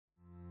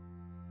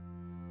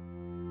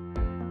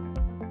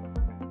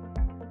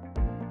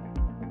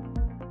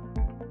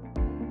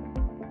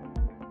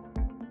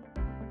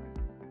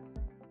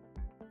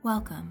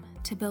Welcome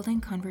to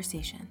Building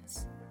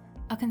Conversations,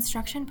 a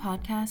construction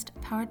podcast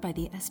powered by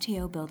the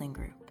STO Building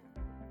Group.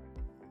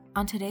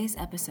 On today's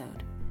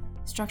episode,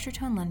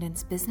 StructureTone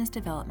London's Business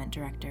Development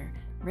Director,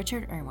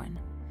 Richard Irwin,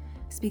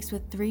 speaks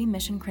with three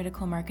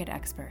mission-critical market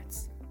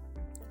experts.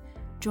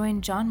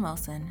 Join John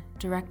Wilson,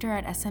 Director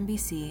at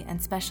SMBC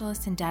and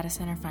Specialist in Data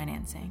Center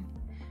Financing,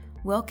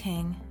 Will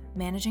King,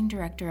 Managing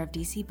Director of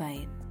DC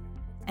Byte,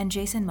 and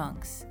Jason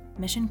Monks,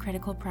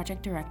 Mission-Critical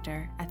Project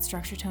Director at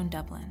StructureTone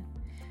Dublin,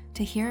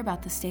 to hear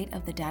about the state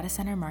of the data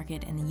center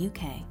market in the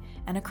UK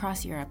and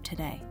across Europe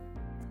today,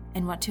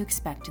 and what to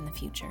expect in the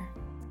future.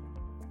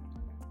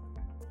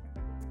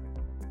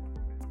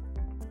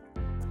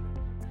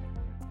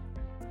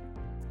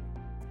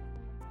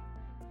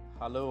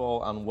 Hello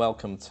all and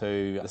welcome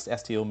to this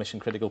STO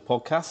Mission Critical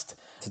podcast.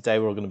 Today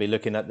we're going to be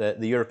looking at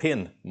the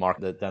European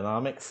market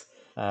dynamics,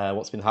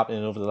 what's been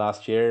happening over the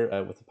last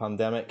year with the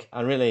pandemic,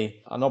 and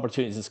really an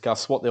opportunity to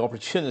discuss what the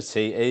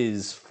opportunity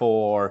is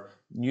for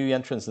new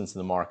entrants into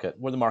the market,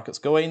 where the market's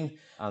going,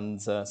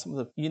 and some of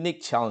the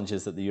unique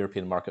challenges that the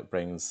European market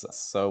brings.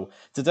 So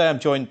today I'm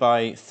joined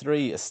by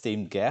three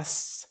esteemed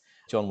guests: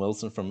 John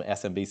Wilson from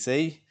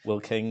SMBC, Will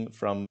King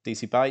from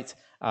DC Byte,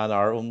 and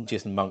our own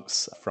Jason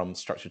Monks from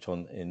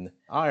StructureTone in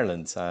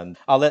Ireland. And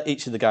I'll let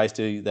each of the guys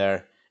do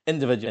their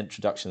individual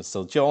introductions.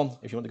 So John,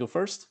 if you want to go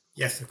first.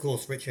 Yes, of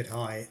course, Richard.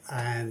 Hi,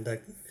 and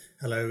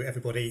hello,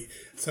 everybody.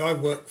 So I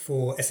work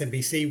for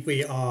SMBC.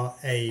 We are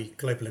a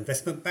global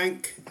investment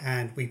bank,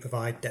 and we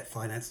provide debt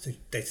finance to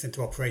data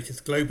center operators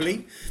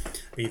globally,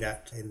 be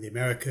that in the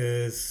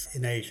Americas,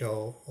 in Asia,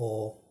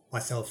 or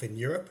myself in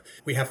Europe.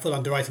 We have full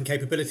underwriting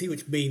capability,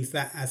 which means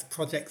that as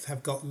projects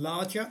have got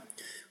larger,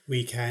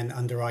 we can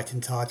underwrite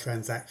entire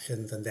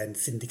transactions and then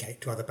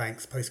syndicate to other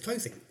banks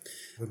post-closing,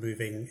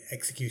 removing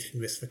execution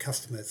risk for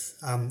customers.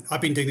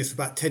 I've been doing this for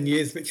about 10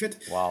 years, Richard.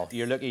 Wow,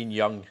 you're looking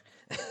young.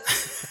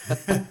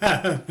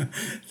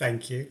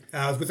 Thank you.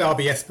 I was with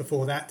RBS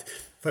before that,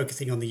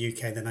 focusing on the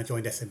UK, and then I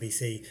joined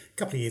SMBC a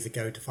couple of years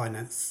ago to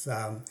finance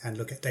and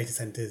look at data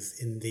centres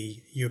in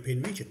the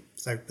European region.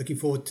 So looking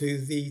forward to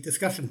the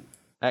discussion.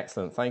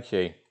 Excellent, thank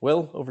you.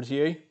 Will, over to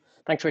you.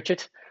 Thanks,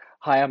 Richard.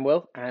 Hi, I'm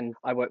Will, and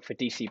I work for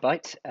DC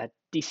Byte.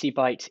 DC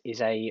Byte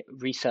is a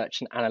research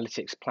and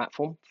analytics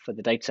platform for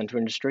the data center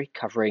industry,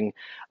 covering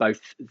both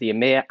the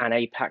EMEA and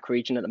APAC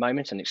region at the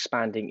moment and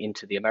expanding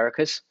into the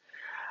Americas.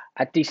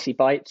 At DC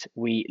Byte,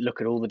 we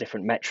look at all the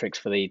different metrics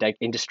for the data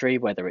industry,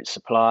 whether it's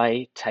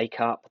supply,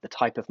 take-up, the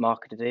type of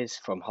market it is,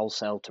 from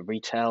wholesale to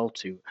retail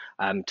to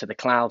the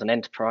cloud and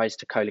enterprise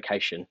to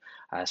co-location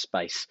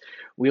space.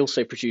 We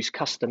also produce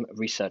custom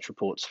research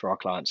reports for our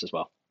clients as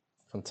well.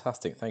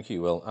 Fantastic, thank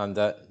you, Will. And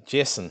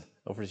Jason,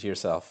 over to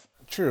yourself.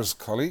 Cheers,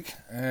 colleague.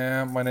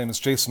 My name is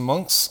Jason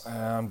Monks.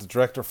 I'm the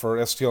director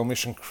for STO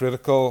Mission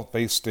Critical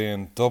based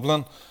in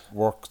Dublin.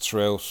 Work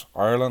throughout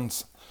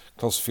Ireland,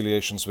 close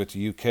affiliations with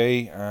the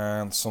UK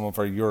and some of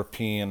our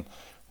European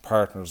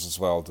partners as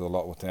well. Do a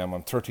lot with them.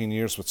 I'm 13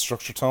 years with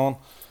StructureTone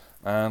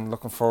and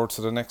looking forward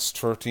to the next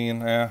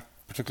 13,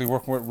 particularly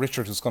working with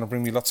Richard, who's going to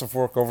bring me lots of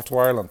work over to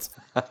Ireland.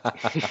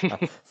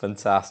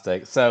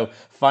 Fantastic. So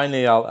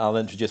finally, I'll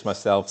introduce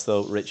myself.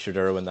 So Richard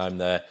Irwin, I'm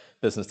the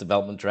Business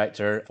Development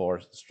Director for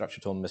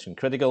StructureTone Mission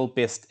Critical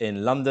based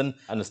in London.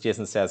 And as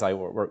Jason says, I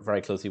work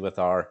very closely with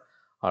our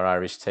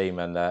Irish team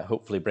and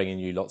hopefully bringing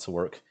you lots of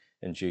work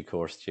in due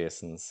course,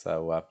 Jason.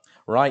 So,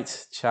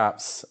 right,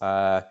 chaps,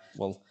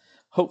 we'll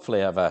hopefully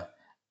have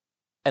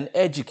an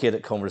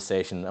educated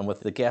conversation, and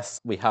with the guests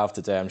we have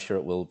today, I'm sure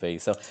it will be.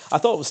 So I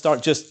thought we'll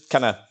start just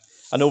kind of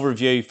an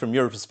overview from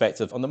your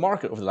perspective on the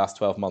market over the last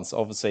 12 months.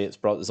 Obviously, it's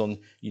brought its own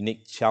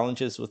unique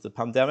challenges with the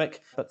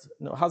pandemic, but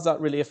has that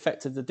really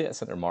affected the data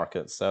center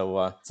market?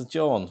 So,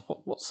 John,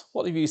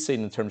 what have you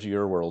seen in terms of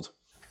your world?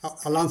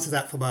 I'll answer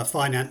that from a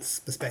finance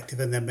perspective,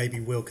 and then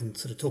maybe Will can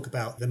sort of talk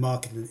about the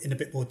market in a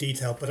bit more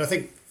detail. But I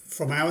think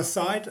from our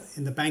side,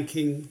 in the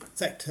banking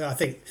sector, I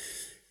think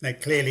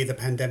clearly the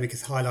pandemic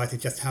has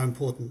highlighted just how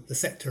important the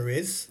sector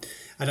is.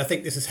 And I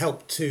think this has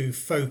helped to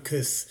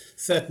focus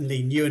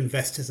certainly new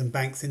investors and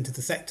banks into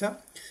the sector,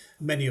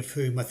 many of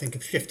whom I think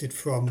have shifted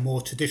from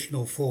more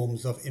traditional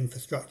forms of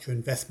infrastructure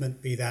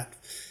investment, be that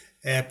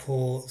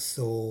airports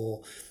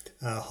or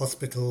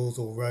hospitals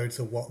or roads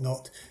or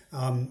whatnot.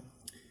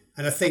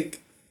 And I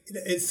think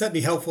it's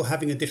certainly helpful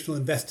having additional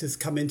investors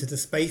come into the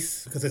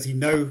space because, as you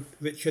know,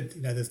 Richard,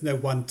 there's no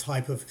one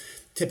type of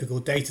typical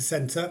data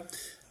center.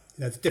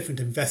 The different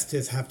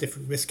investors have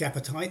different risk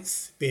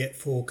appetites, be it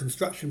for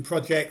construction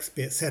projects,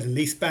 be it sale and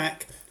lease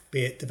back,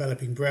 be it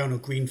developing brown or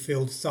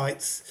greenfield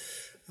sites.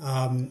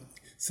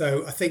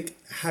 So I think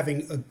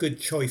having a good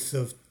choice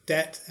of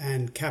debt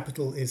and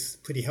capital is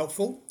pretty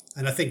helpful.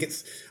 And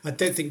I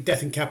don't think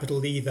debt and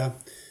capital either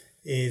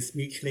is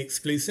mutually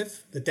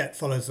exclusive. The debt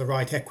follows the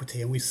right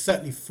equity, and we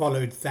certainly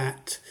followed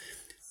that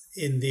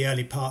in the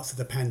early parts of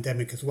the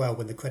pandemic as well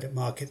when the credit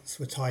markets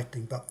were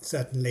tightening. But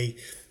certainly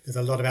there's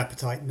a lot of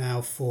appetite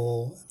now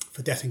for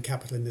debt and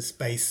capital in this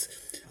space.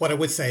 What I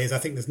would say is I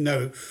think there's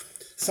no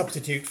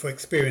substitute for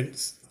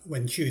experience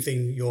when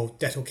choosing your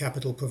debt or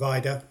capital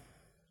provider.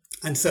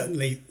 And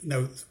certainly,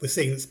 we're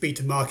seeing that speed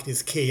to market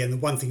is key. And the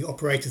one thing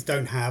operators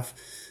don't have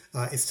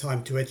is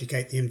time to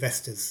educate the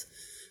investors.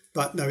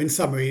 But no, in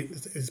summary,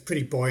 it's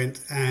pretty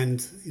buoyant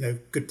and,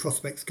 good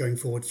prospects going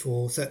forward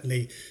for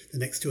certainly the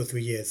next 2 or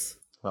 3 years.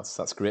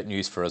 That's great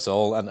news for us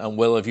all. And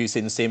Will, have you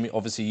seen the same?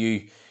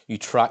 Obviously, you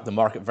track the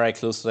market very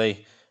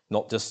closely,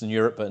 not just in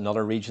Europe, but in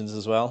other regions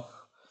as well.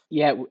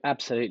 Yeah,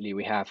 absolutely.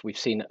 We have. We've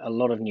seen a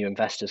lot of new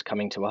investors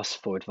coming to us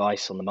for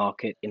advice on the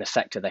market in a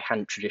sector they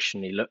hadn't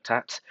traditionally looked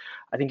at.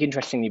 I think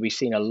interestingly, we've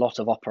seen a lot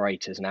of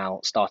operators now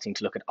starting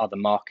to look at other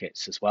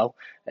markets as well,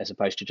 as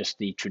opposed to just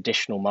the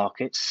traditional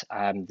markets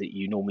that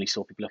you normally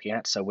saw people looking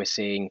at. So we're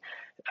seeing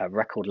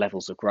record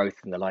levels of growth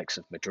in the likes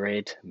of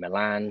Madrid,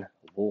 Milan,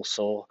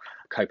 Warsaw,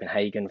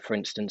 Copenhagen, for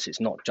instance. It's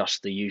not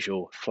just the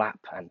usual flap,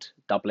 and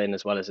Dublin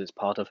as well as it's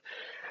part of.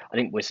 I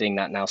think we're seeing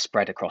that now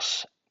spread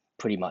across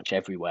pretty much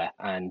everywhere,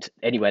 and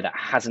anywhere that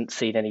hasn't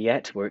seen any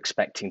yet, we're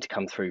expecting to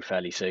come through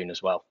fairly soon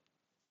as well.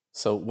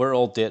 So we're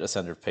all data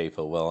center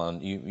people, Will,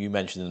 and you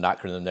mentioned an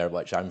acronym there,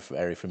 which I'm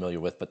very familiar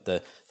with, but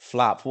the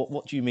FLAP,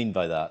 what do you mean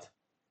by that?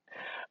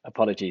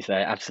 Apologies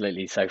there,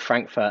 absolutely. So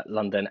Frankfurt,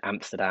 London,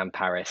 Amsterdam,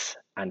 Paris,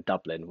 and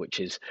Dublin, which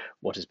is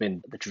what has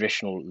been the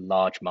traditional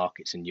large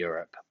markets in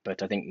Europe.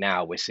 But I think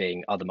now we're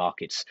seeing other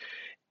markets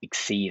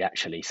exceed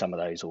actually some of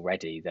those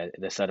already.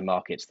 There's certain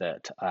markets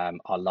that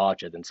are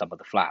larger than some of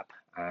the FLAP.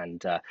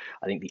 And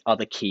I think the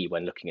other key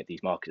when looking at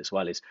these markets as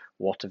well is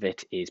what of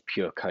it is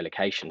pure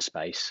co-location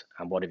space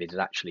and what of it is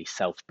actually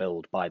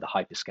self-build by the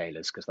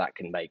hyperscalers, because that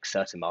can make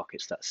certain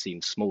markets that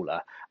seem smaller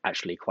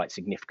actually quite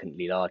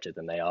significantly larger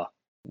than they are.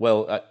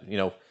 Well,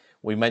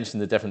 we mentioned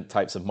the different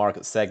types of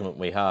market segment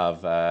we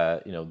have.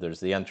 There's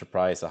the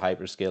enterprise, the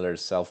hyperscalers,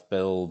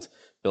 self-build,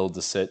 build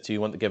to suit. Do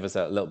you want to give us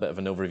a little bit of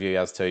an overview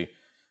as to,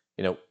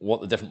 what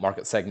the different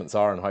market segments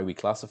are and how we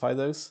classify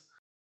those?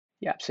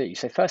 Yeah, absolutely.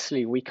 So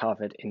firstly, we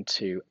covered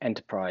into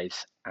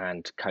enterprise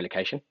and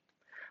co-location.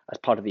 As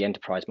part of the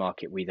enterprise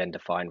market, we then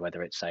define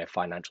whether it's, say, a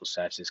financial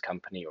services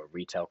company or a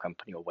retail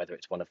company, or whether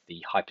it's one of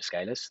the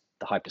hyperscalers.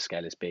 The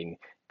hyperscalers being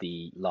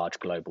the large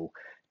global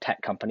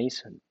tech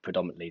companies, and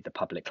predominantly the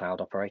public cloud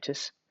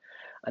operators.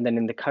 And then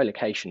in the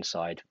co-location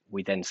side,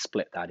 we then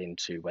split that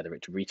into whether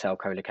it's retail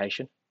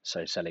co-location,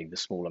 so selling the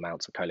small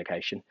amounts of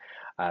co-location,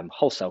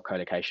 wholesale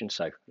co-location,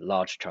 so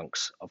large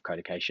chunks of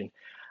co-location,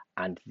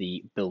 and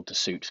the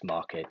build-to-suit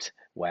market,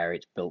 where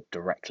it's built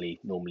directly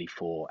normally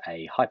for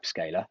a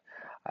hyperscaler,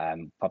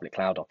 public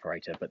cloud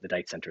operator, but the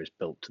data center is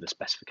built to the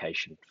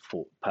specification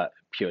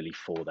purely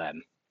for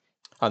them.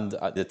 And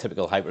the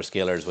typical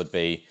hyperscalers would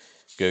be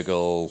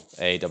Google,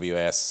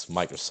 AWS,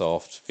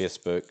 Microsoft,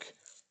 Facebook,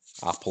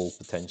 Apple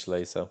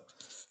potentially. So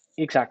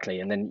exactly.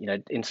 And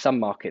then, in some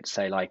markets,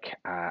 say like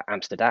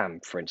Amsterdam,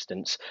 for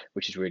instance,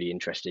 which is really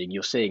interesting,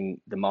 you're seeing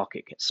the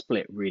market get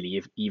split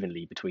really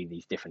evenly between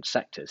these different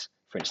sectors.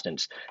 For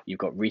instance, you've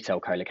got retail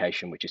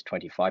co-location, which is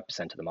 25%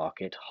 of the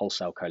market,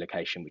 wholesale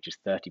co-location, which is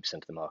 30%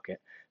 of the market,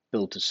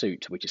 build to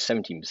suit, which is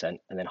 17%, and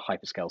then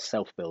hyperscale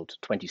self-build,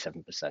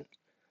 27%.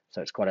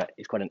 So it's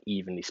quite an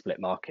evenly split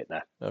market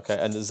there. Okay,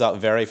 and does that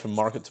vary from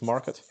market to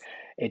market?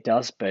 It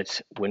does,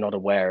 but we're not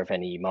aware of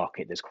any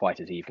market that's quite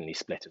as evenly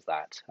split as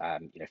that.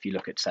 If you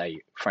look at, say,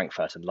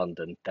 Frankfurt and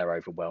London, they're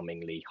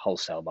overwhelmingly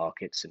wholesale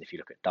markets, and if you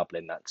look at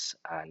Dublin,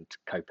 and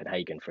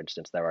Copenhagen, for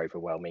instance, they're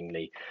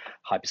overwhelmingly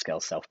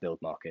hyperscale self-build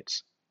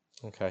markets.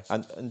 Okay,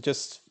 and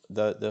just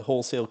the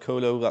wholesale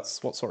colo,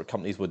 that's what sort of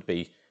companies would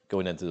be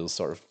going into those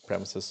sort of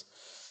premises?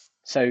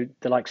 So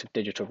the likes of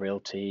Digital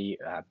Realty,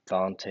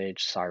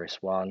 Vantage,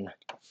 CyrusOne.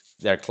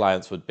 Their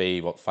clients would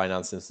be what,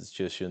 finance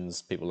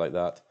institutions, people like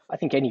that? I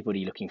think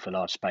anybody looking for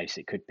large space.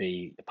 It could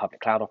be the public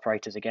cloud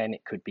operators again,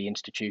 it could be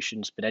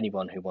institutions, but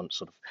anyone who wants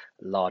sort of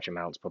large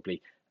amounts,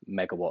 probably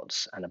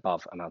megawatts and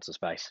above amounts of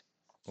space.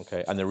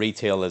 Okay, and the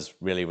retail is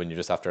really when you're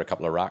just after a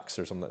couple of racks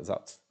or something, is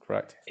that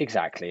correct?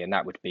 Exactly, and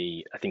that would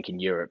be, I think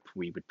in Europe,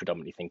 we would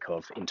predominantly think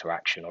of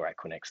Interaction or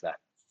Equinix there.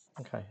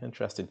 Okay,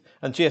 interesting.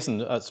 And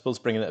Jason, I suppose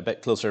bringing it a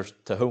bit closer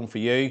to home for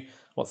you,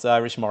 what's the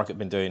Irish market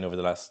been doing over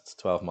the last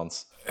 12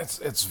 months?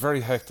 It's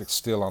very hectic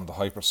still on the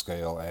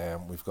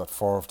hyperscale. We've got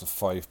 4 of the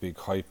 5 big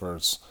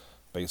hypers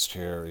based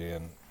here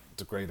in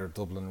the greater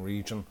Dublin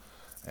region.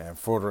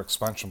 Further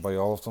expansion by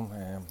all of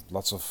them.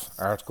 Lots of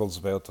articles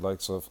about the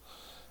likes of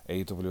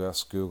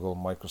AWS, Google,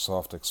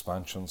 Microsoft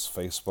expansions,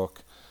 Facebook.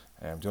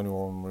 The only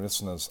one we're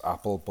missing is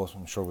Apple, but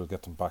I'm sure we'll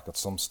get them back at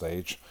some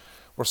stage.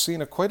 We're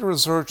seeing quite a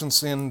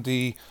resurgence in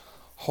the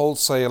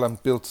wholesale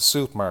and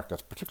build-to-suit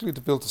market, particularly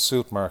the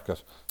build-to-suit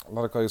market. A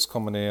lot of guys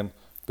coming in,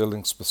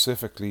 building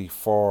specifically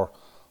for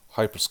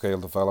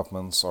hyperscale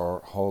developments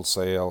or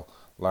wholesale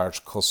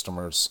large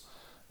customers.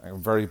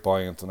 I'm very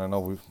buoyant, and I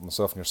know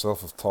myself and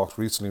yourself have talked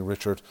recently,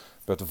 Richard,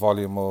 about the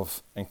volume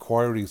of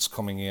inquiries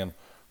coming in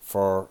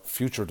for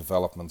future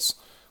developments,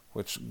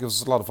 which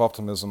gives us a lot of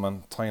optimism.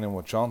 And tying in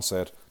what John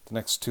said, the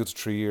next 2 to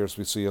 3 years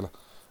we see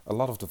a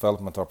lot of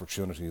development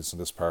opportunities in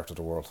this part of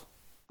the world.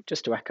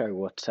 Just to echo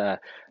what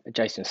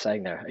Jason's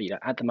saying there,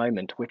 at the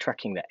moment we're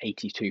tracking that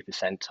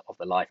 82% of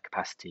the live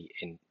capacity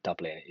in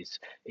Dublin is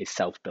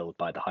self-built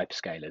by the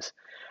hyperscalers,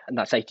 and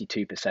that's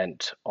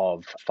 82%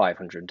 of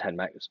 510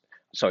 megawatts.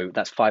 So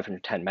that's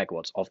 510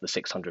 megawatts of the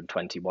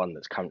 621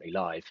 that's currently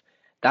live.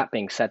 That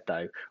being said,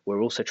 though,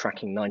 we're also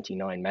tracking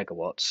 99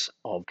 megawatts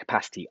of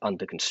capacity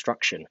under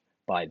construction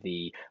by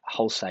the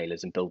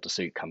wholesalers and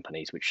build-to-suit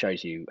companies, which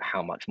shows you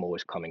how much more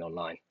is coming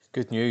online.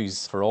 Good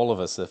news for all of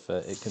us if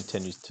it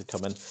continues to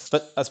come in.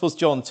 But I suppose,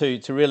 John,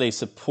 to really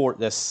support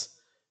this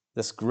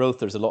growth,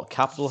 there's a lot of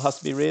capital has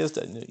to be raised.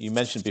 And you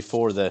mentioned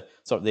before the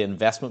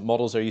investment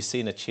models. Are you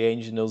seeing a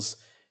change in those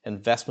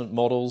investment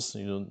models?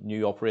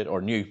 New operator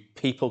or new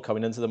people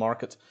coming into the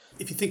market?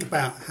 If you think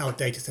about how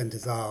data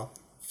centers are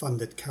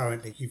funded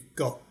currently, you've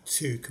got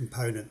two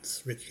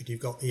components, Richard. You've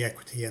got the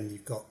equity and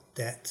you've got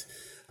debt.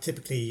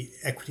 Typically,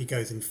 equity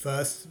goes in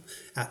first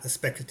at the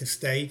speculative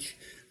stage,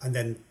 and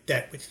then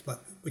debt,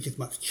 which is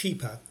much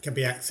cheaper, can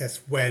be accessed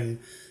when,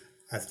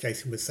 as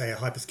Jason would say, a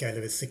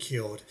hyperscaler is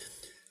secured.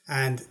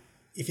 And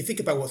if you think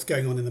about what's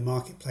going on in the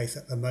marketplace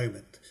at the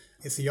moment,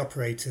 it's the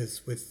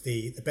operators with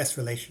the best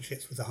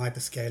relationships with the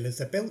hyperscalers.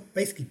 They're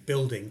basically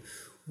building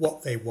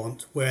what they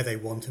want, where they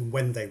want, and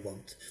when they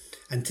want,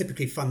 and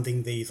typically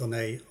funding these on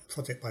a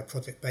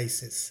project-by-project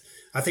basis.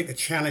 I think the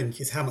challenge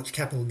is how much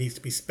capital needs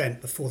to be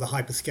spent before the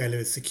hyperscaler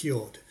is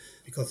secured,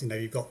 because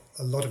you've got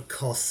a lot of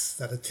costs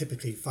that are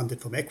typically funded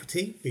from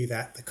equity, be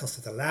that the cost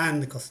of the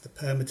land, the cost of the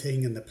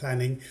permitting and the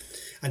planning,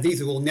 and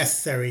these are all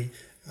necessary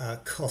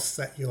costs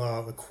that you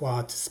are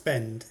required to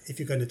spend if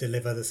you're going to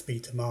deliver the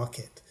speed to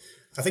market.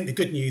 I think the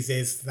good news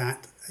is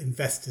that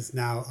investors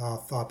now are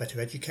far better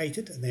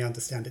educated and they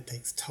understand it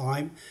takes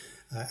time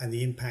and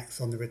the impacts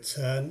on the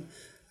return.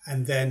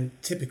 And then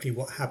typically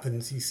what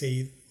happens, you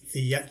see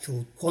the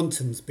actual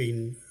quantums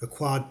being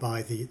required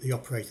by the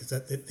operators,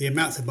 that the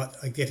amounts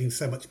are getting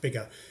so much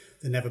bigger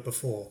than ever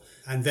before.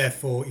 And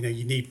therefore,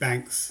 you need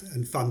banks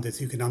and funders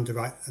who can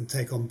underwrite and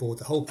take on board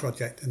the whole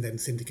project and then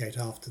syndicate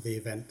after the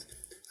event.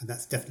 And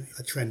that's definitely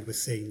a trend we're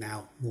seeing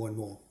now more and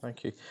more.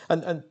 Thank you.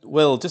 And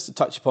Will, just to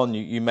touch upon,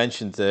 you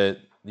mentioned the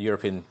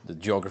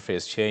geography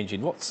is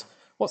changing.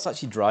 What's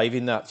actually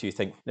driving that, do you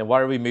think? Now, why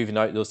are we moving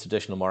out of those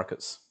traditional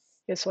markets?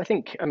 Yeah, so I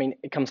think,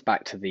 it comes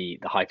back to the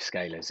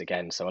hyperscalers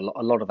again. So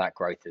a lot of that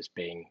growth is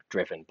being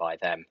driven by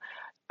them.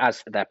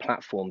 As their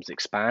platforms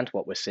expand,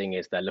 what we're seeing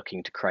is they're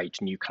looking to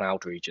create new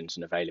cloud regions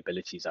and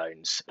availability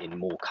zones in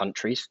more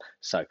countries.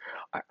 So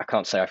I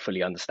can't say I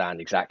fully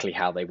understand exactly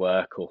how they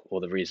work or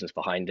the reasons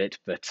behind it,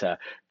 but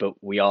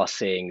we are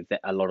seeing that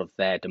a lot of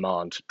their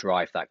demand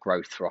drive that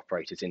growth for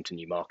operators into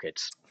new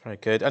markets. Very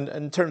good. And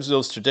in terms of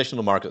those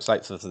traditional markets,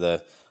 like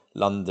the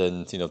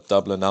London,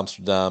 Dublin,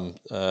 Amsterdam,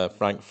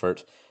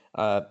 Frankfurt,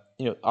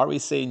 are we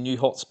seeing new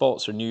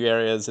hotspots or new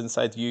areas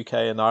inside the UK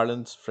and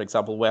Ireland? For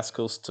example, west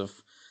coast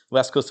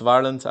of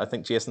Ireland. I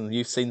think, Jason,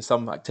 you've seen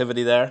some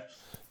activity there.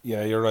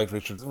 Yeah, you're right,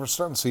 Richard. We're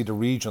starting to see the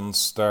regions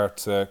start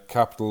to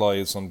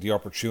capitalise on the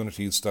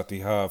opportunities that they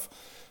have.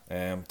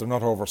 They're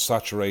not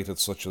oversaturated,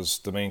 such as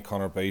the main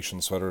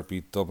conurbations, whether it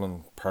be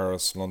Dublin,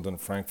 Paris, London,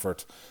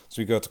 Frankfurt.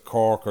 So you go to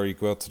Cork or you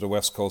go out to the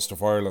west coast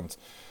of Ireland.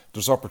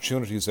 There's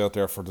opportunities out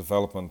there for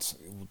development.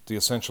 The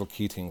essential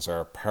key things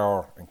are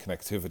power and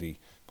connectivity.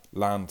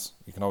 Land,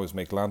 you can always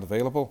make land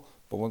available,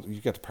 but when you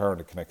get the power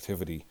and the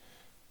connectivity,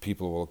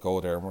 people will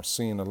go there. And we're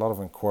seeing a lot of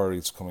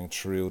inquiries coming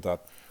through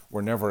that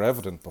were never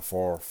evident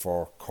before.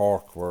 For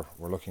Cork, we're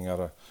looking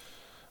at a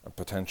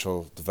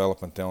potential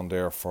development down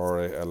there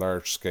for a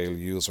large-scale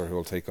user who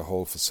will take a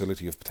whole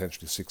facility of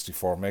potentially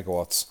 64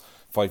 megawatts.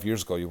 5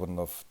 years ago, you wouldn't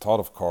have thought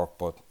of Cork,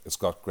 but it's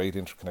got great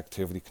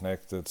interconnectivity,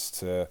 connected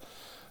to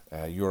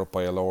Europe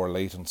by a lower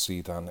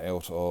latency than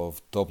out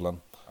of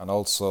Dublin, and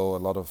also a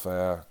lot of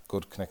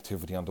good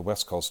connectivity on the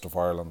west coast of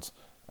Ireland.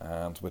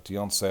 And with the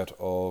onset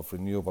of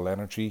renewable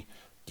energy,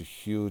 the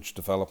huge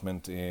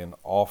development in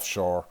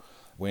offshore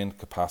wind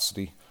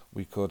capacity,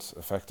 we could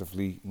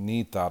effectively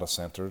need data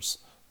centres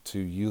to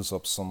use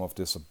up some of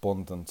this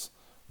abundant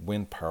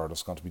wind power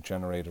that's going to be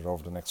generated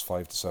over the next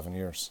 5 to 7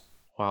 years.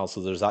 Wow, so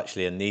there's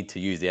actually a need to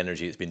use the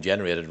energy that's been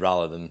generated,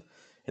 rather than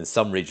in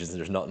some regions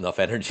there's not enough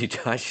energy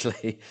to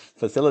actually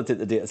facilitate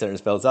the data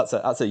centres builds.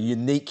 That's a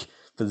unique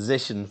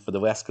position for the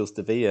West Coast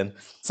to be in.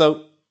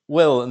 So,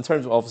 Will, in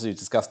terms of, obviously we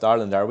discussed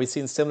Ireland, are we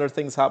seeing similar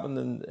things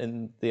happen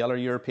in the other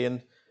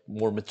European,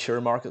 more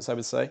mature markets, I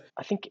would say?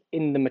 I think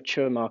in the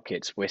mature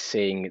markets, we're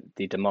seeing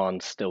the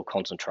demand still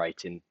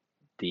concentrate in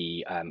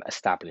the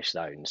established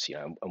zones,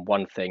 and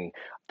one thing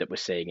that we're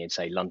seeing in,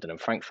 say, London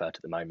and Frankfurt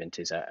at the moment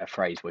is a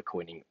phrase we're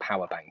coining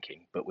power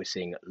banking, but we're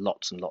seeing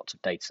lots and lots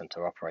of data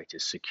center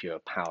operators secure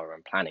power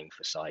and planning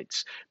for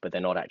sites, but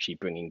they're not actually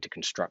bringing to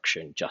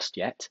construction just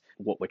yet.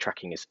 What we're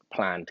tracking is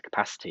planned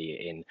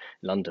capacity. In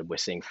London, we're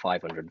seeing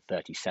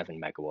 537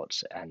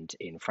 megawatts, and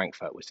in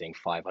Frankfurt, we're seeing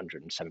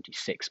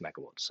 576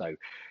 megawatts. So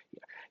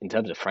in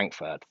terms of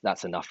Frankfurt,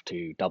 that's enough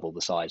to double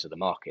the size of the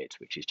market,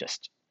 which is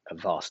just a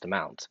vast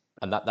amount.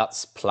 And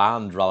that's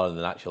planned rather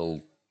than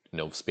actual,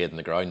 spade in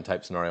the ground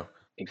type scenario.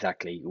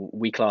 Exactly.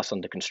 We class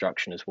under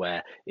construction as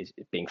where it's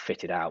being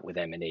fitted out with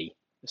M&E.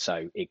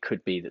 So it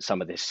could be that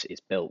some of this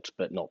is built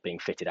but not being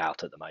fitted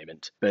out at the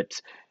moment. But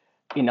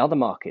in other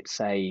markets,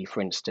 say,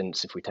 for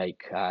instance, if we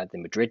take the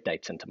Madrid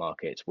data center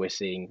market, we're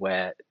seeing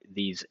where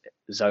these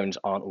zones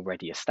aren't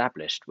already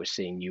established, we're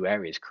seeing new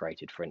areas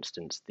created. For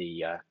instance,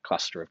 the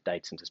cluster of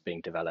data centers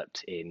being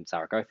developed in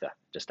Zaragoza,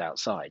 just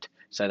outside.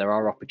 So there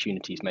are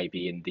opportunities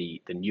maybe in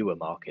the newer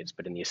markets,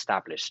 but in the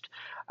established,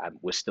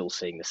 we're still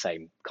seeing the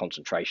same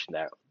concentration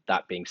there.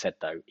 That being said,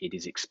 though, it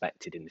is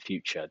expected in the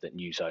future that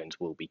new zones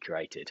will be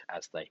created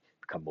as they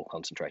become more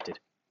concentrated.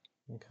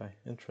 Okay,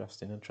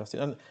 interesting.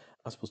 And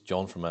I suppose,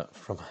 John, from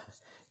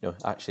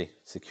actually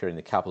securing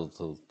the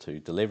capital to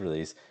deliver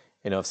these,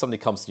 if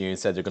somebody comes to you and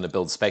said they're going to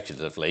build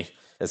speculatively,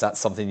 is that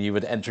something you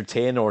would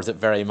entertain, or is it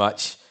very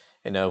much,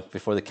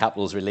 before the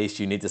capital is released,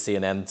 you need to see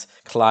an end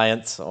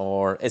client,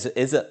 or is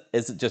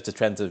it just a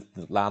trend of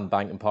land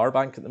bank and power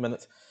bank at the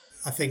minute?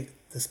 I think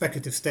the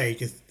speculative stage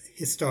has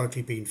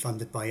historically been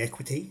funded by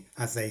equity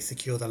as they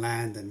secure the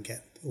land and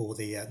get all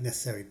the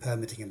necessary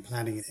permitting and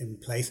planning in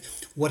place.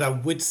 What I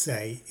would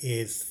say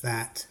is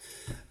that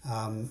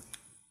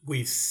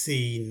we've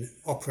seen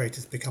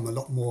operators become a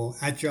lot more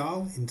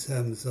agile in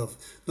terms of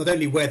not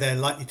only where they're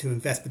likely to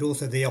invest, but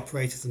also the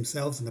operators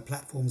themselves and the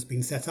platforms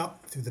being set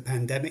up through the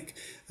pandemic.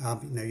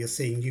 You're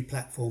seeing new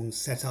platforms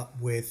set up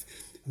with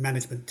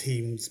management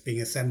teams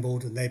being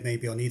assembled, and they may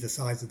be on either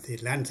sides of the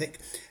Atlantic,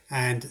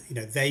 and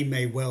they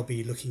may well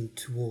be looking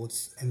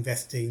towards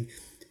investing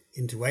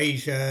into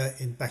Asia,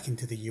 back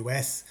into the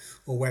US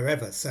or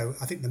wherever. So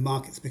I think the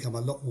market's become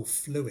a lot more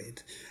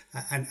fluid,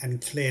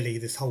 and clearly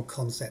this whole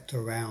concept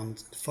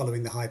around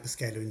following the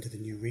hyperscaler into the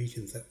new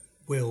regions that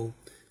Will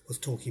was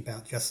talking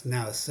about just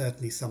now is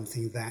certainly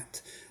something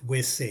that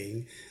we're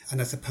seeing.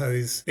 And I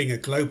suppose being a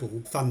global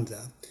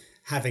funder,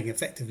 having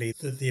effectively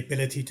the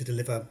ability to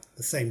deliver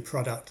the same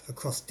product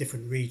across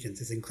different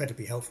regions is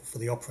incredibly helpful for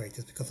the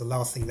operators, because the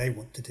last thing they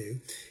want to do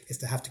is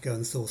to have to go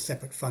and source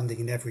separate funding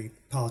in every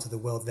part of the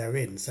world they're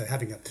in. So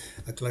having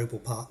a global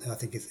partner, I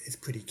think, is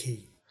pretty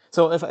key.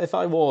 So if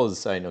I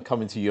was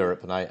coming to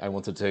Europe and I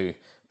wanted to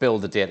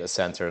build a data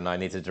center and I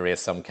needed to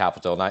raise some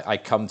capital, and I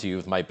come to you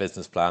with my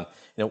business plan,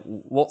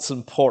 what's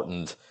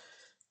important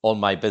on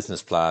my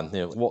business plan?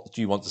 What do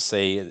you want to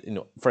see?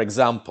 For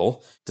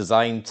example,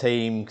 design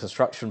team,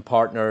 construction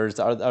partners,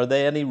 are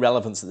they any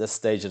relevance at this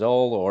stage at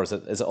all, or is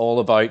it all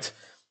about,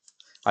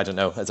 I don't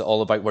know, is it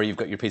all about where you've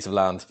got your piece of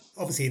land?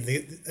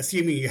 Obviously,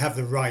 assuming you have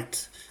the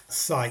right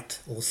site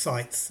or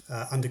sites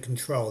under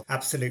control,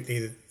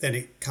 absolutely, then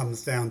it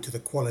comes down to the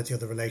quality of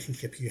the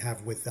relationship you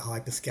have with the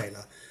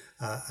hyperscaler.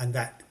 And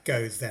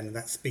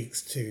that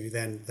speaks to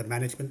then the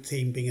management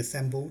team being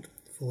assembled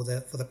for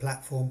the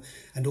platform.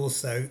 And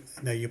also,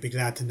 you'll be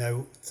glad to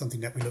know something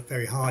that we look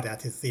very hard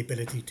at is the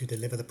ability to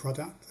deliver the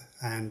product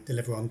and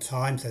deliver on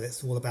time. So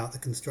that's all about the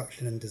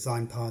construction and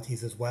design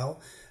parties as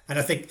well. And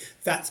I think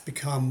that's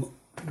become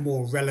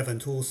more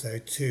relevant also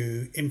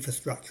to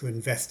infrastructure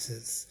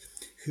investors,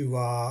 who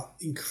are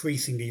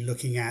increasingly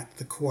looking at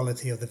the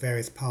quality of the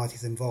various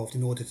parties involved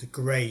in order to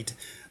grade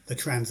the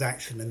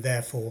transaction, and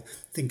therefore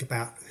think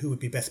about who would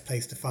be best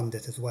placed to fund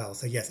it as well.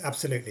 So yes,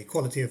 absolutely,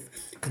 quality of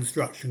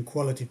construction,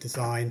 quality of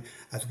design,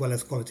 as well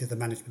as quality of the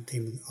management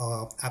team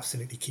are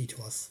absolutely key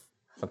to us.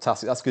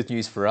 Fantastic. That's good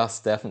news for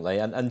us, definitely.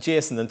 And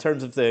Jason, in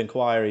terms of the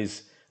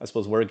inquiries, I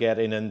suppose we're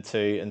getting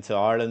into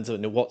Ireland,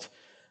 what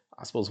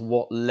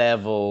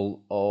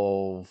level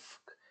of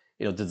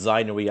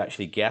design are we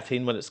actually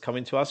getting when it's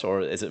coming to us, or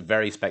is it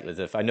very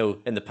speculative? I know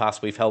in the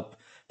past we've helped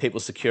people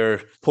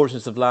secure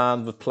portions of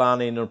land with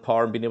planning or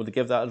power and being able to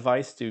give that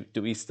advice. Do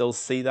we still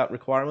see that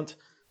requirement?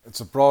 It's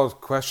a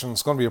broad question.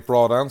 It's going to be a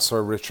broad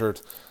answer,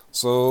 Richard.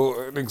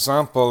 So an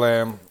example,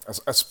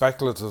 a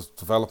speculative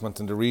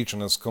development in the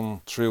region has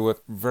come through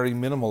with very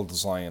minimal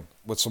design,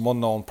 with some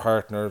unknown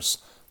partners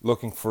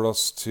looking for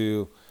us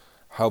to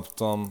help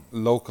them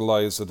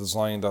localize a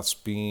design that's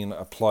been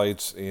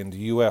applied in the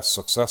US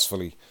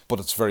successfully. But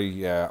it's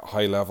very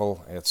high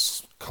level,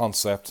 it's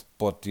concept,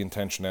 but the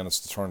intention then is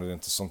to turn it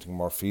into something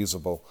more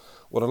feasible.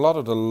 With a lot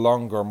of the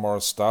longer, more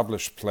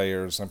established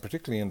players, and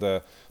particularly in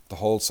the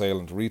wholesale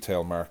and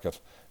retail market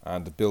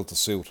and the build to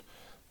suit,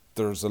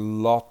 there's a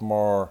lot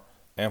more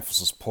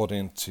emphasis put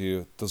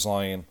into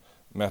design,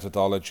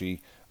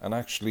 methodology, and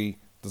actually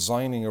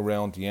designing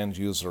around the end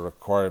user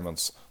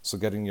requirements. So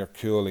getting your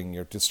cooling,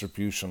 your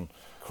distribution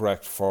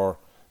correct for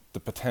the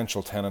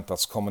potential tenant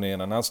that's coming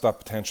in. And as that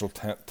potential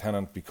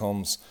tenant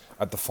becomes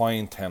a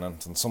defined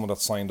tenant and someone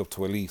that's signed up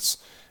to a lease,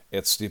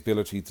 it's the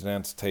ability to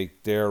then to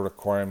take their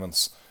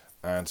requirements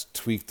and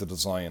tweak the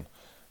design.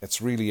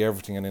 It's really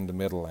everything in the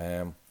middle.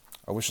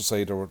 I wish to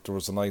say there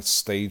was a nice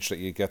stage that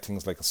you get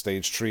things like a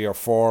stage 3 or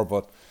 4,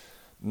 but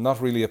not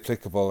really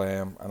applicable.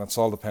 And it's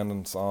all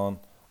dependent on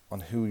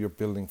who you're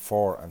building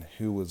for and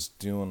who is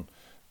doing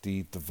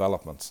the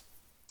development.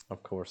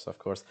 Of course, of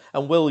course.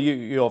 And Will,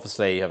 you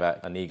obviously have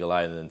an eagle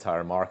eye on the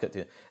entire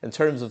market. In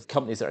terms of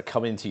companies that are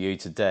coming to you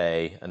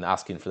today and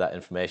asking for that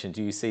information,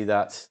 do you see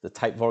that the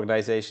type of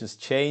organisations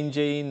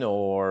changing,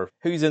 or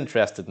who's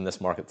interested in this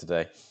market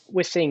today?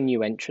 We're seeing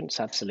new entrants,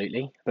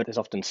 absolutely, but there's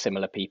often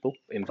similar people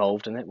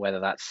involved in it, whether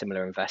that's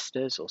similar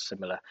investors or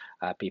similar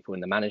people in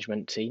the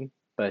management team.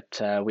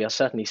 But we are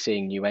certainly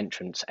seeing new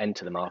entrants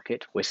enter the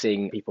market. We're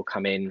seeing people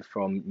come in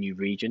from new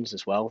regions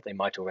as well. They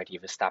might already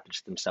have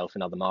established themselves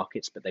in other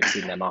markets, but they've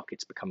seen their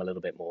markets become a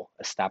little bit more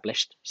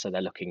established. So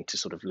they're looking to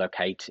sort of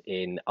locate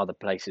in other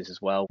places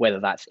as well, whether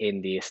that's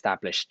in the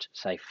established,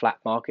 say, flat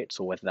markets,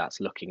 or whether that's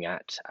looking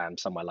at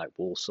somewhere like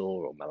Warsaw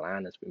or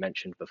Milan, as we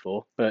mentioned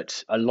before.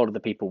 But a lot of the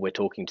people we're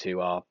talking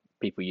to are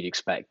people you'd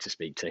expect to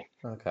speak to.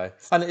 Okay.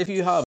 And if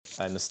you have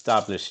an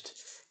established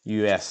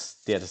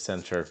US data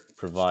center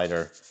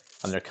provider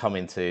and they're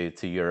coming to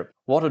Europe,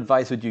 what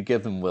advice would you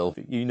give them, Will?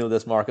 You know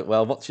this market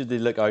well. What should they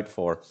look out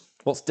for?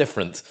 What's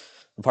different,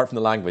 apart from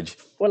the language?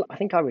 Well, I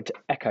think I would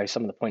echo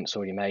some of the points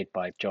already made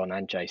by John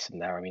and Jason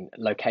there. I mean,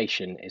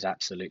 location is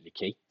absolutely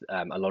key.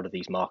 A lot of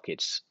these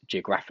markets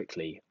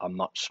geographically are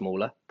much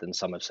smaller than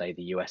some of, say,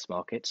 the US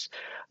markets.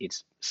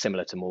 It's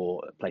similar to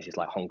more places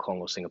like Hong Kong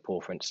or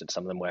Singapore, for instance,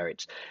 some of them where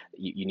it's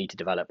you need to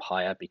develop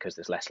higher because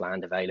there's less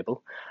land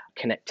available.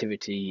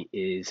 Connectivity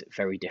is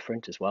very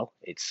different as well.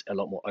 It's a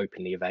lot more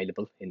openly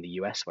available in the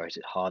US, whereas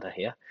it's harder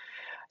here.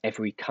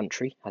 Every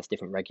country has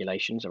different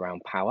regulations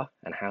around power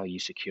and how you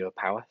secure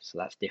power, so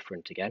that's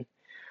different again.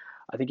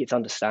 I think it's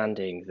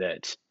understanding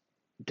that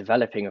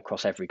developing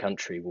across every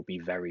country will be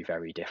very,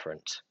 very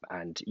different,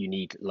 and you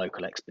need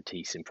local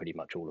expertise in pretty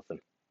much all of them.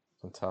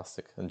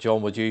 Fantastic. And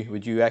John, would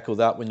you echo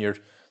that when you're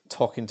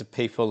talking to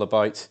people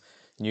about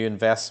new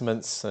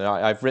investments?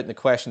 I've written a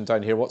question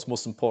down here: what's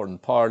most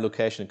important? Power,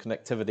 location,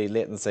 connectivity,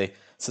 latency,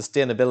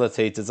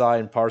 sustainability,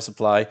 design, power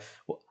supply.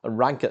 And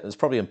rank it. It's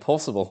probably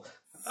impossible.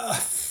 I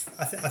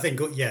think,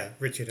 yeah,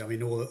 Richard, I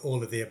mean,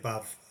 all of the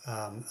above.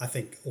 I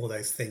think all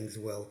those things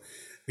will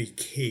be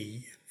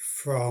key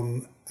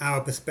from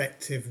our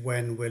perspective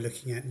when we're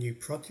looking at new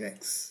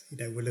projects. You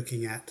know, we're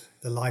looking at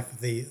the life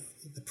of the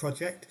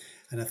project.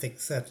 And I think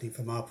certainly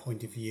from our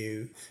point of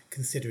view,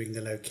 considering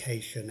the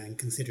location and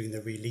considering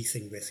the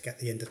releasing risk at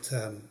the end of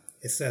term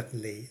is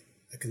certainly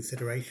a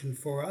consideration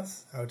for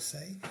us, I would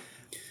say.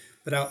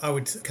 But I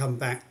would come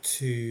back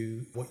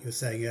to what you were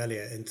saying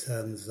earlier in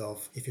terms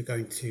of if you're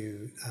going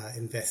to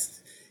invest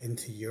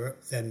into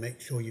Europe, then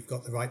make sure you've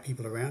got the right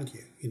people around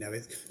you. You know,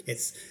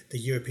 it's the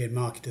European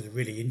market is a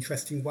really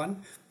interesting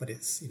one, but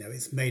it's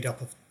made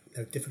up of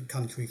different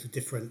countries with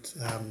different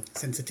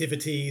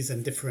sensitivities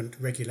and different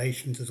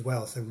regulations as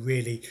well. So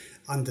really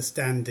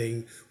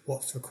understanding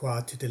what's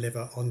required to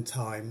deliver on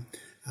time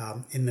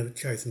in the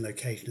chosen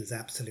location is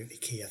absolutely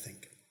key, I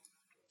think.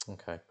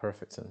 Okay,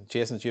 perfect. And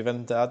Jason, do you have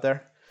anything to add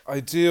there? I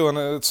do, and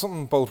it's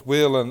something both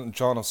Will and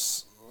John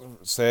has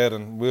said,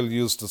 and Will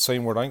used the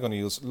same word I'm going to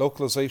use: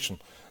 localization.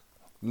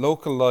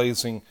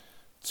 Localizing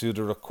to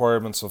the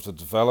requirements of the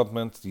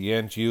development, the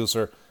end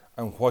user,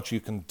 and what you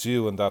can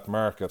do in that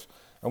market.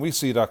 And we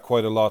see that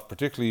quite a lot,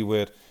 particularly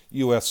with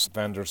US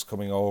vendors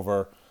coming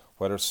over,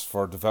 whether it's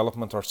for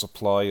development or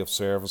supply of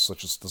service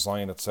such as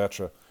design,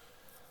 etc.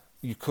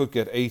 You could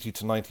get 80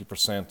 to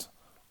 90%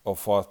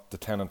 of what the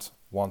tenant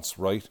wants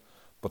right,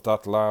 but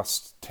that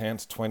last 10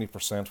 to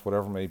 20%,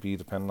 whatever it may be,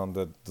 depending on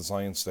the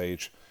design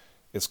stage,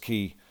 is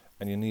key.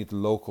 And you need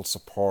local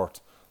support,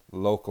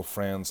 local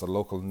friends, a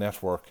local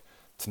network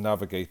to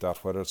navigate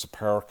that, whether it's a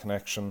power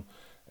connection,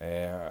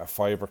 a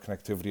fibre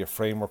connectivity, a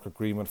framework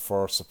agreement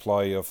for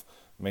supply of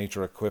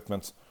major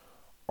equipment,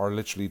 or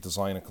literally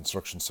design and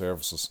construction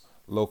services.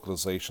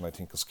 Localization, I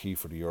think, is key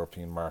for the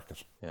European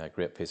market. Yeah,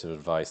 great piece of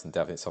advice, and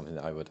definitely something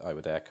that I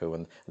would echo.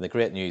 And the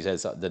great news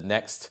is that the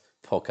next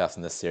podcast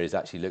in this series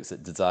actually looks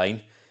at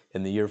design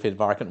in the European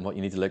market and what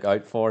you need to look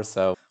out for.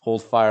 So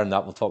hold fire on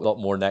that. We'll talk a lot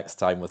more next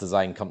time with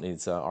design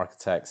companies,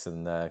 architects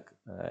and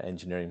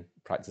engineering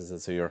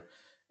practices who are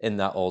in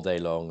that all day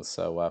long.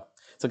 So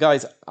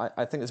guys,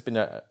 I think it's been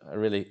a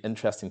really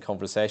interesting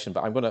conversation,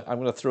 but I'm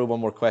gonna throw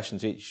one more question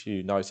to each of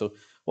you now. So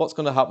what's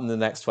going to happen in the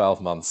next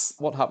 12 months?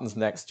 What happens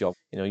next, John?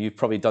 You know, you've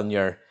probably done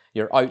your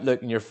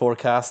outlook and your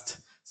forecast.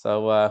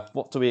 So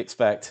what do we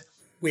expect?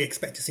 We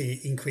expect to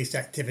see increased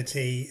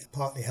activity,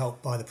 partly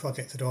helped by the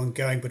projects that are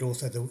ongoing, but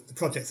also the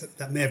projects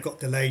that may have got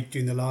delayed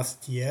during the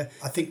last year.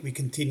 I think we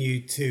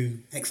continue to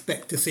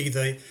expect to see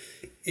the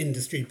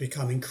industry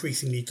become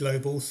increasingly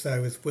global.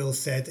 So as Will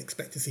said,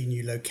 expect to see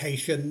new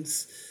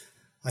locations.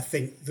 I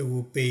think there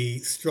will be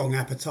strong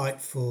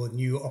appetite for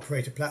new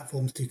operator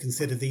platforms to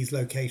consider these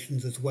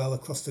locations as well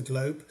across the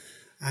globe.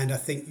 And I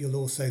think you'll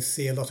also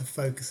see a lot of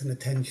focus and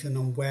attention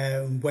on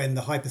where and when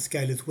the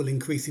hyperscalers will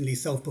increasingly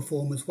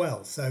self-perform as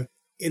well. So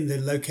in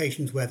the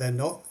locations where they're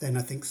not, then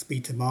I think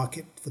speed to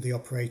market for the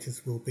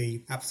operators will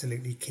be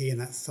absolutely key, and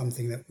that's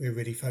something that we're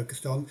really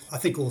focused on. I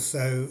think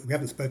also, we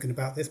haven't spoken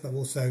about this, but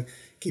also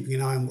keeping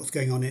an eye on what's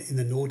going on in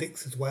the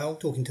Nordics as well.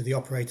 Talking to the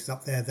operators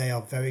up there, they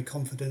are very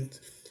confident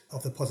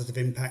of the positive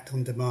impact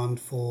on demand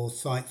for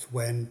sites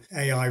when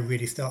AI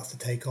really starts to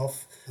take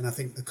off. And I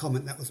think the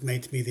comment that was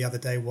made to me the other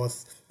day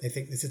was they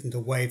think this isn't a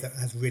wave that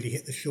has really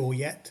hit the shore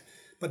yet.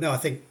 But no, I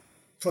think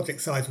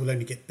project size will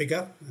only get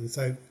bigger. And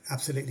so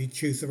absolutely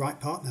choose the right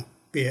partner,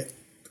 be it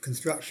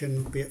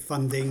construction, be it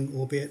funding,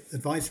 or be it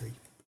advisory.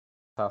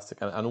 Fantastic.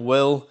 And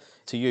Will,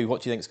 to you,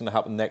 what do you think is going to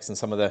happen next in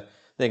some of the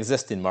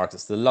existing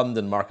markets, the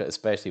London market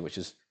especially, which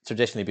has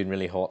traditionally been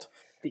really hot?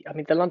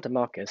 The London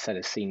market, as I said,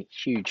 has seen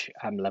huge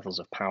levels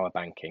of power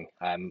banking.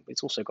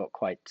 It's also got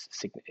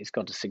it's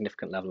got a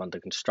significant level under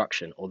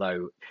construction,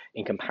 although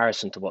in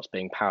comparison to what's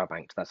being power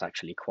banked, that's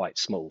actually quite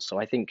small. So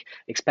I think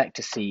expect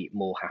to see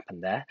more happen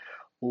there.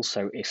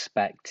 Also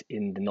expect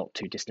in the not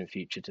too distant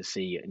future to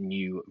see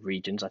new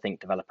regions, I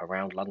think, develop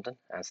around London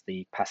as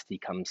the capacity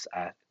comes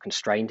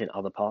constrained in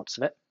other parts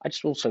of it. I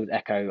just also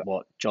echo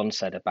what John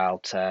said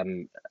about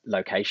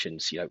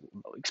locations.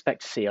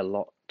 Expect to see a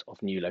lot of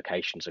new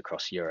locations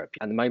across Europe.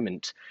 At the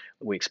moment,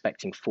 we're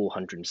expecting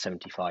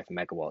 475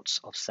 megawatts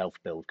of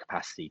self-build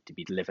capacity to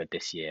be delivered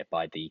this year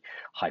by the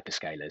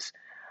hyperscalers,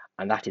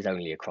 and that is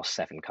only across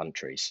 7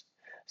 countries.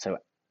 So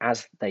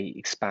as they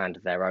expand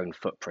their own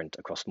footprint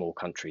across more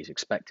countries,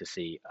 expect to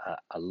see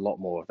a lot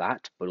more of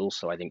that. But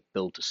also, I think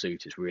build to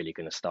suit is really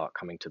going to start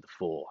coming to the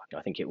fore.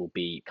 I think it will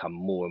become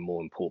more and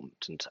more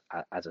important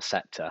as a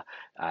sector,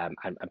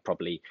 and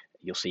probably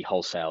you'll see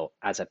wholesale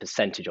as a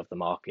percentage of the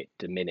market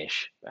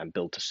diminish and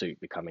build to suit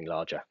becoming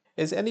larger.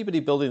 Is anybody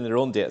building their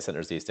own data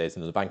centers these days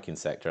in the banking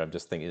sector? I'm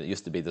just thinking it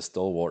used to be the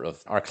stalwart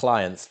of our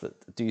clients, but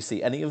do you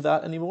see any of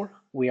that anymore?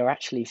 We are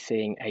actually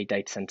seeing a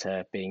data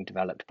center being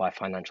developed by a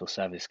financial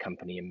service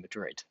company in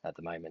Madrid at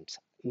the moment.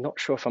 Not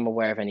sure if I'm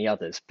aware of any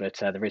others, but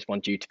there is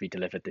one due to be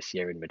delivered this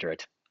year in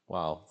Madrid.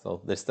 Wow,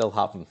 so they still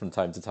happen from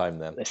time to time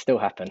then? They still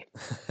happen.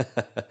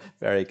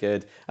 Very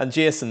good. And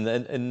Jason,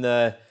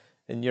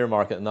 in your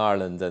market in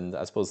Ireland, and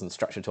I suppose in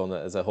Structure Tone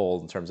as a whole,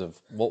 in terms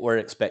of what we're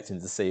expecting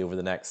to see over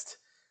the next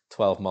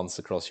 12 months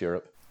across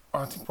Europe?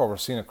 I think what we're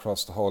seeing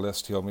across the whole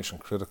STO Mission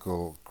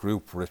Critical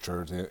group,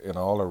 Richard, in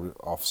all our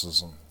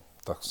offices, and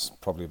that's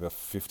probably about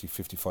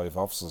 50-55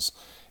 offices,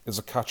 is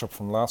a catch-up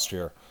from last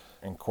year.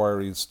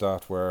 Inquiries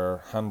that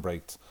were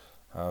handbraked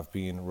have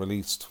been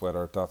released,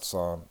 whether that's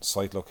on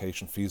site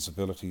location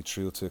feasibility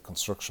through to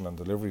construction and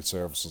delivery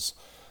services.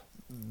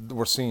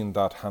 We're seeing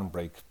that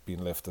handbrake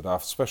being lifted,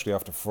 especially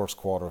after the first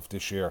quarter of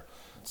this year.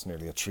 It's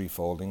nearly a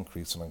 3-fold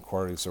increase in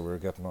inquiries that we're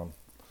getting on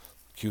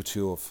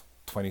Q2 of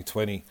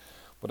 2020.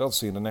 But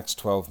also in the next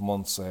 12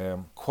 months,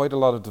 quite a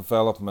lot of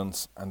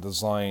development and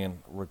design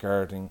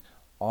regarding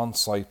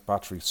on-site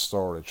battery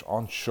storage,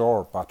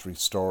 onshore battery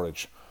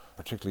storage,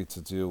 particularly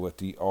to do with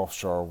the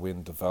offshore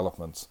wind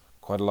development.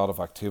 Quite a lot of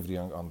activity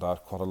on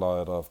that, quite a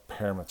lot of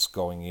permits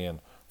going in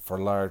for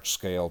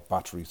large-scale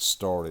battery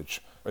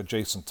storage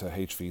adjacent to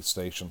HV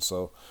stations.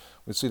 So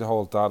we see the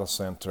whole data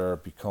centre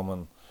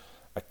becoming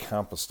a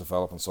campus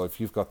development. So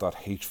if you've got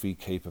that HV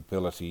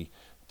capability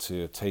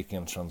to take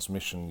in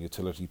transmission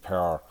utility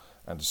power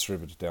and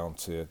distribute it down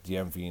to the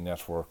MV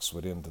networks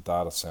within the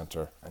data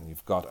centre, and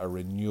you've got a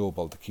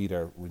renewable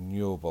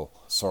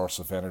source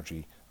of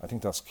energy, I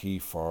think that's key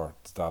for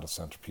the data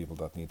centre people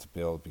that need to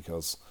build,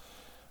 because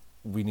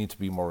we need to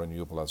be more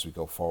renewable as we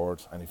go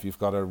forward. And if you've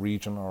got a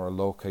region or a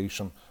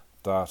location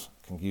that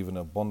can give an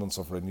abundance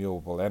of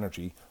renewable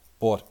energy,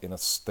 but in a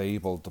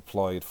stable,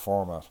 deployed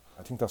format,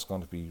 I think that's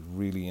going to be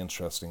really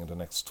interesting in the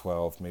next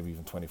 12, maybe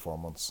even 24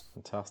 months.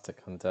 Fantastic.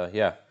 And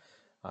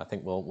I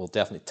think we'll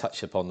definitely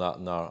touch upon that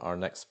in our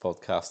next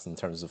podcast in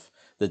terms of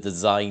the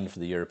design for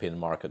the European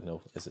market.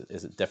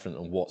 Is it different,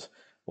 and what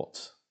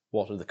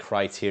are the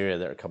criteria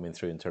that are coming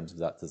through in terms of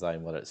that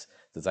design, whether it's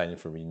designing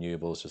for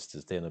renewables, just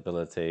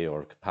sustainability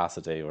or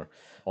capacity,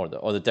 or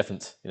the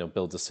different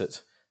build to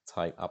suit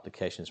type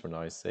applications we're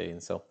now seeing.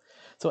 So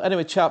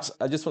anyway, chaps,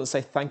 I just want to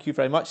say thank you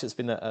very much. It's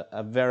been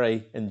a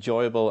very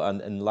enjoyable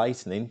and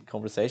enlightening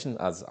conversation,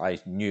 as I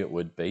knew it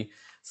would be.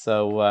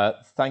 So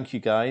thank you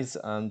guys,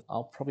 and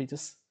I'll probably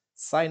just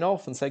sign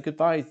off and say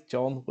goodbye.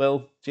 John,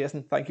 Will,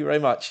 Jason, thank you very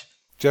much.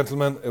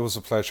 Gentlemen, it was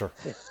a pleasure.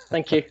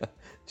 Thank you.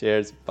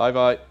 Cheers.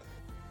 Bye-bye.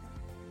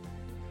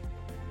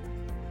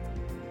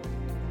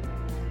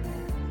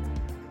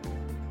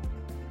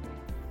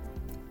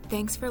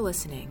 Thanks for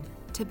listening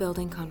to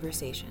Building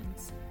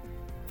Conversations.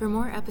 For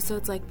more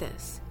episodes like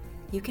this,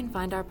 you can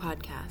find our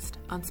podcast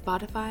on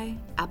Spotify,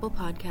 Apple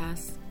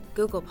Podcasts,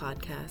 Google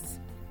Podcasts,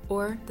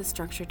 or the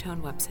Structure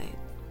Tone website.